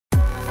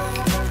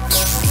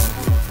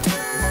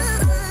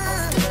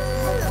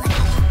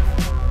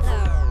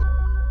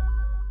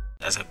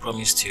as I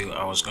promised you,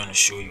 I was going to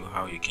show you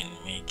how you can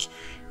make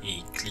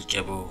a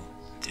clickable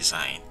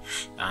design.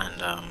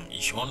 And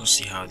if you want to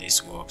see how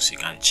this works, you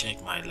can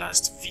check my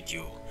last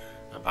video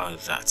about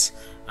that.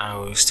 I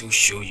will still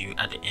show you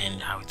at the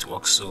end how it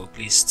works, so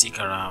please stick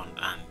around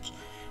and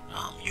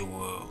you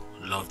will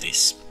love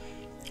this.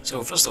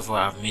 So first of all,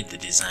 I've made the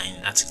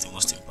design. That is the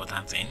most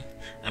important thing.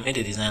 I made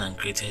the design and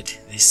created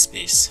this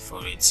space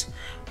for it.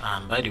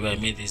 By the way, I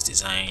made this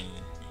design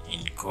in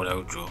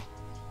CorelDRAW.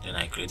 Then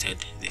I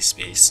created this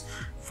space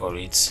for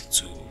it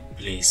to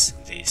place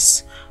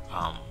these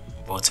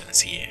buttons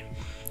here.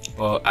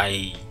 But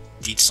I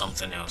did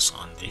something else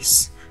on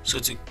this. So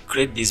to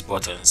create these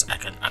buttons, I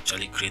can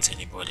actually create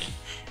any button.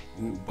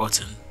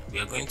 We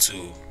are going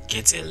to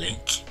get a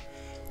link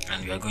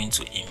and we are going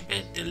to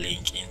embed the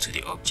link into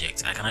the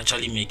object. I can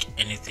actually make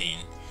anything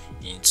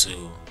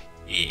into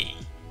a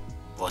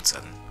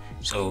button.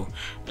 So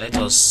let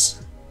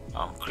us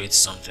create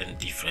something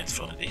different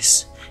from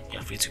this.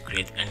 You're free to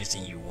create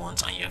anything you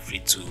want and you're free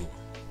to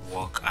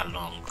walk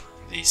along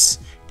this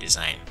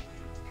design.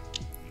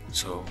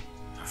 So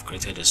I've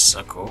created a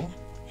circle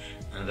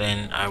and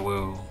then I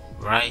will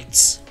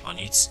write on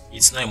it.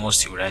 It's not a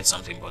must to write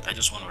something, but I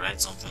just want to write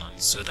something on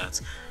it so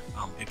that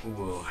people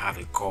will have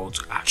a call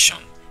to action,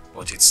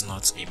 but it's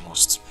not a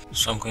must.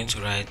 So I'm going to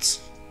write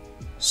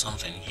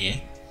something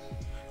here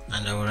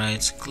and I will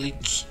write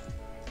click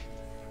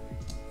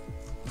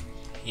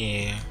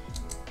here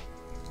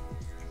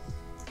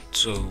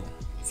to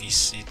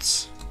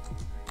visit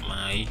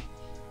my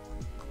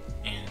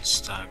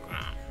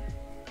Instagram.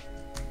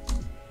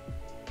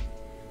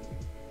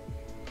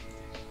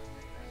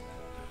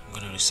 I'm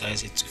going to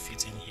resize it to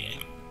fit in here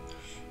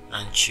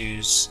and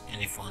choose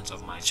any font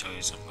of my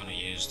choice. I'm going to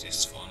use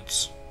this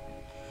font.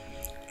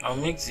 I'll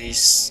make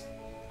this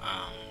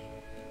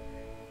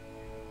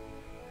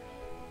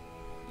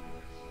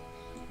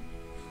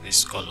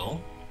this color,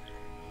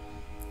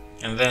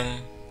 and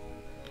then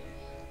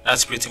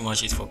that's pretty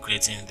much it for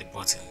creating the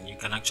button. You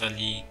can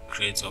actually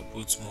create or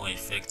put more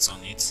effects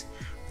on it,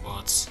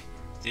 but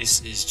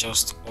this is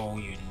just all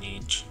you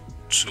need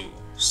to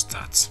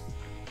start.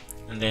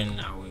 And then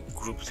I will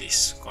group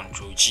this,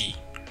 Ctrl G.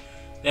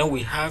 Then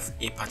we have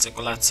a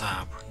particular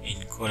tab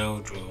in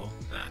CorelDRAW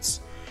that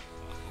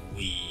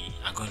we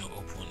are going to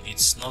open.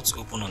 It's not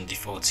open on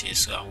default here,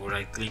 so I will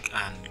right click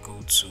and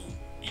go to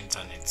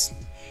internet.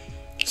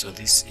 So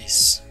this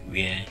is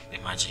where the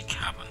magic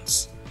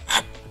happens.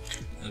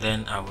 And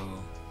then I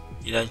will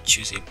either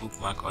choose a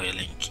bookmark or a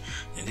link.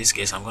 In this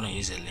case, I'm going to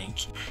use a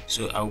link.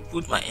 So I will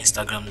put my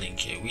Instagram link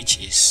here, which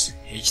is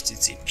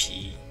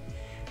https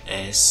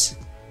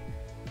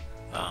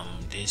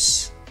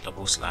this /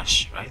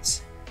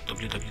 right,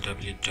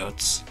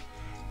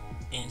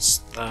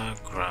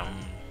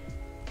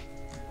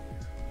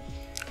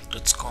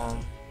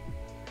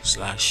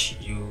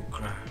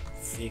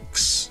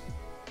 www.instagram.com/U-Graffix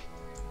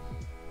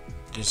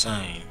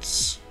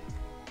designs,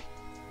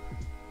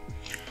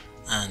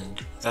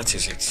 and that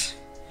is it.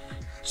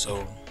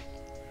 So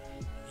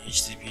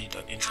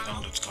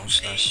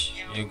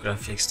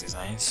http://U-Graffix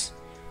designs,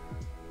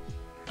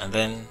 and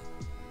then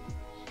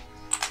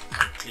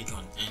I click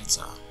on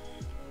enter,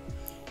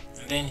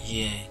 and then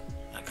here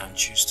I can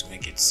choose to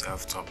make it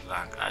self-top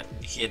blank.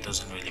 Here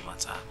doesn't really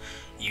matter.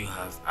 You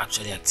have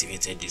actually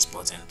activated this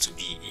button to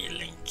be a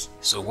link.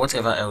 So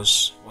whatever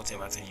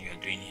thing you are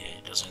doing here,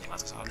 it doesn't really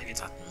matter. So I'll leave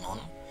it at none.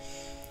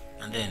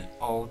 And then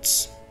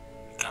Alt,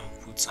 you can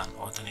put an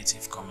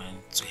alternative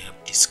comment to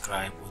help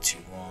describe what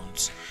you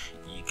want.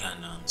 You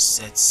can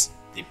set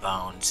the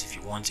bounds if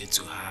you want it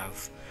to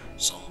have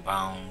some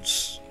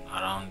bounds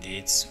around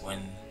it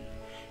when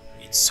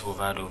it's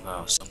hovered over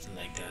or something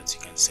like that.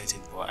 You can set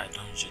it, but I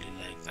don't usually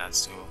like that,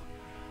 so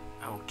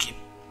I will keep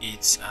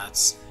it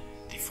at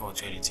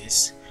default where it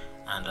is.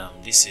 And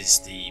this is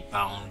the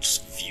bounds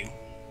view.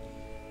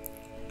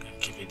 You can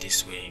keep it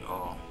this way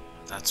or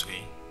that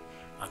way.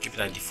 I'll keep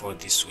it at default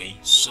this way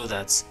so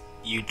that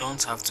you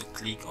don't have to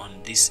click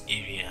on this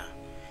area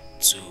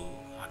to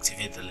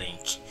activate the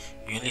link.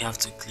 You only have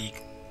to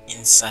click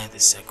inside the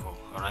circle,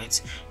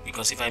 alright?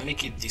 Because if I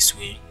make it this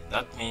way,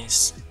 that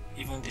means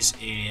even this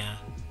area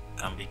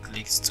can be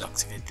clicked to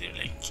activate the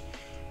link.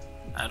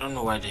 I don't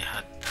know why they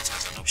had that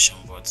as an option,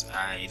 but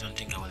I don't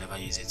think I will ever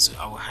use it, so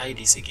I will hide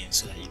this again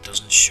so that it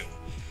doesn't show.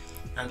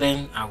 And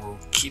then I will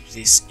keep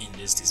this in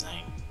this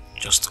design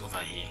just over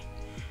here.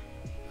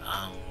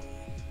 I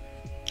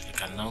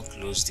can now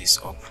close this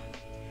up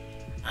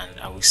and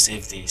I will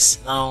save this.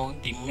 Now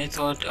the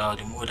method,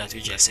 the mode at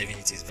which you are saving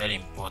it is very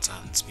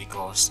important,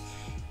 because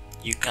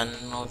you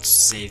cannot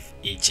save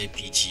a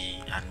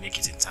JPG and make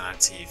it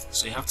interactive.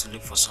 So you have to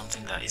look for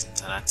something that is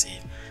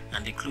interactive,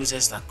 and the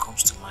closest that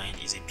comes to mind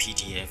is a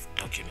PDF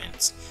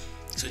document.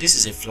 So this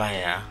is a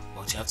flyer,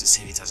 but you have to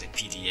save it as a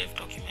PDF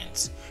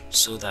document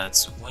so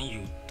that when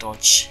you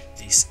touch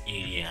this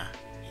area,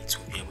 it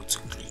will be able to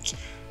click.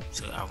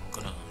 So I'm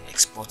gonna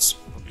export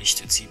publish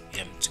to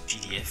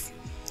PDF,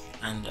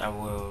 and I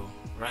will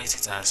write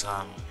it as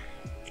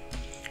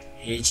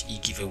HE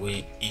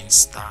giveaway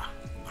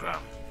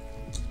Instagram.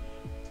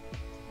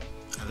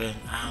 And then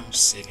I'm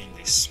saving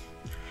this.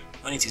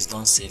 When it is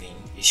done saving,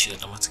 it should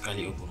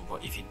automatically open,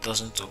 but if it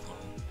doesn't open,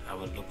 I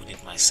will open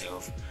it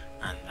myself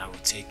and I will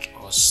take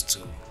us to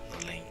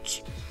the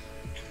link.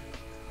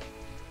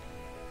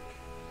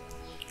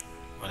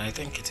 But I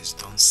think it is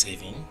done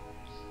saving,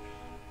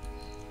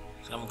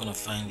 so I'm gonna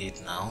find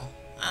it now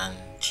and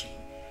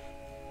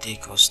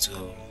take us to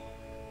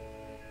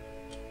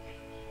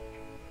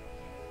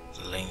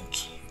the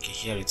link. Okay,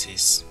 here it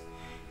is.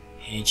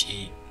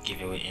 HE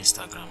giveaway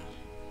Instagram.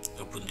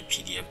 Open the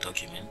PDF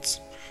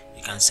document.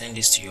 You can send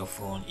this to your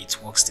phone,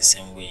 it works the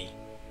same way,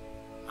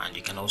 and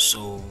you can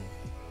also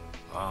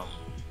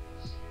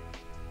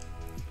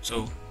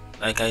so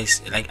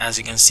as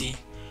you can see,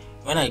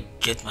 when I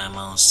get my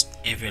mouse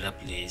every other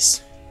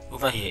place,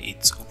 over here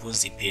it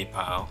opens the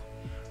PayPal,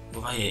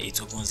 over here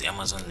it opens the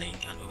Amazon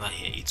link, and over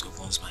here it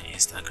opens my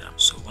Instagram.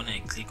 So when I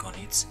click on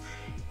it,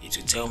 it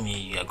will tell me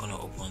you are going to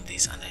open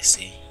this, and I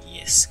say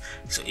yes.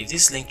 So if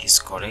this link is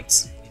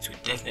correct, it will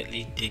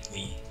definitely take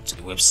me to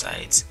the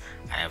website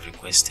I have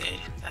requested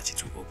that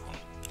it will open,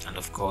 and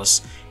of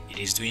course it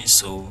is doing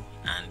so,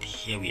 and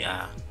here we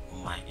are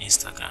on my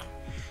Instagram.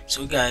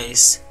 So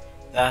guys,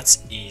 that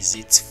is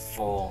it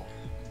for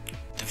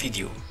the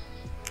video.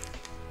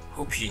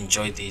 Hope you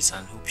enjoyed this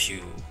and hope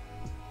you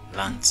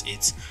learned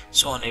it.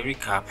 So on a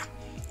recap,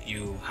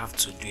 you have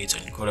to do it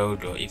on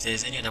CorelDRAW. If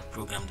there's any other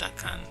program that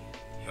can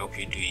help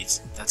you do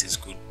it, that is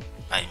good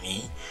by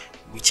me.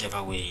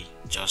 Whichever way,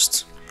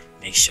 just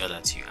make sure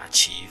that you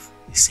achieve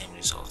the same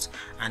result.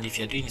 And if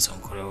you're doing it on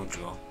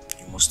CorelDRAW,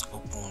 you must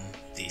open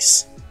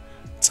this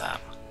tab,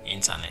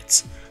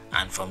 internet,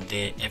 and from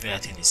there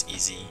everything is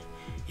easy.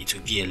 It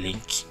will be a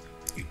link,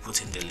 you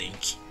put in the link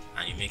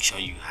and you make sure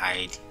you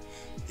hide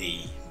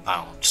the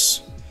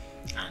bounds,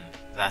 and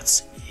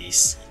that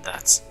is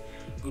that.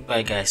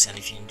 Goodbye guys, and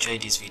if you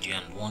enjoyed this video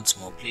and want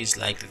more, please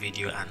like the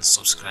video and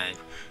subscribe.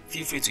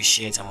 Feel free to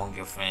share it among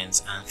your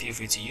friends, and feel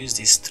free to use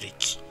this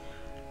trick,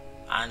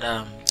 and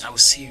I will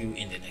see you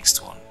in the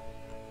next one.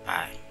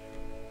 Bye.